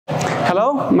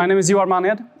Hello, my name is Joar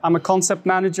Manhed. I'm a concept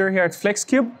manager here at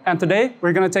FlexQube, and today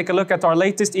we're going to take a look at our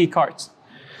latest e-cart.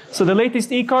 So the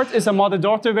latest e-cart is a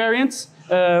mother-daughter variant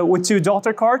with two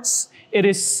daughter carts. It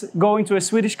is going to a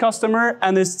Swedish customer,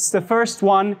 and it's the first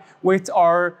one with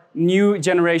our new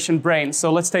generation brain.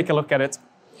 So let's take a look at it.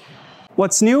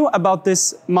 What's new about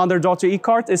this mother-daughter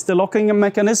e-cart is the locking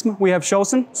mechanism we have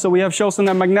chosen. So we have chosen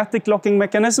a magnetic locking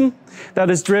mechanism that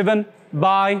is driven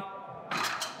by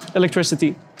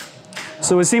electricity.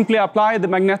 So we simply apply the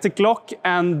magnetic lock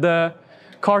and the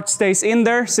cart stays in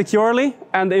there securely.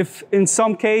 And if in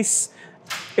some case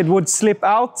it would slip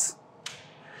out,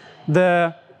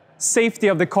 the safety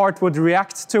of the cart would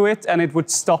react to it and it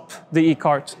would stop the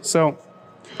e-cart. So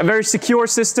a very secure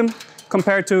system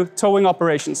compared to towing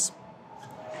operations.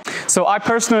 So I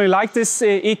personally like this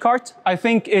e-cart. I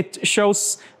think it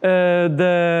shows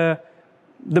the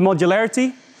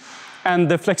modularity and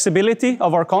the flexibility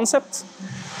of our concept.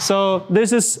 So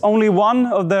this is only one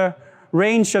of the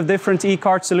range of different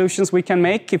e-cart solutions we can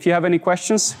make. If you have any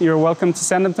questions, you're welcome to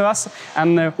send them to us,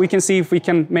 and we can see if we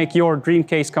can make your dream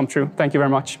case come true. Thank you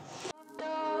very much.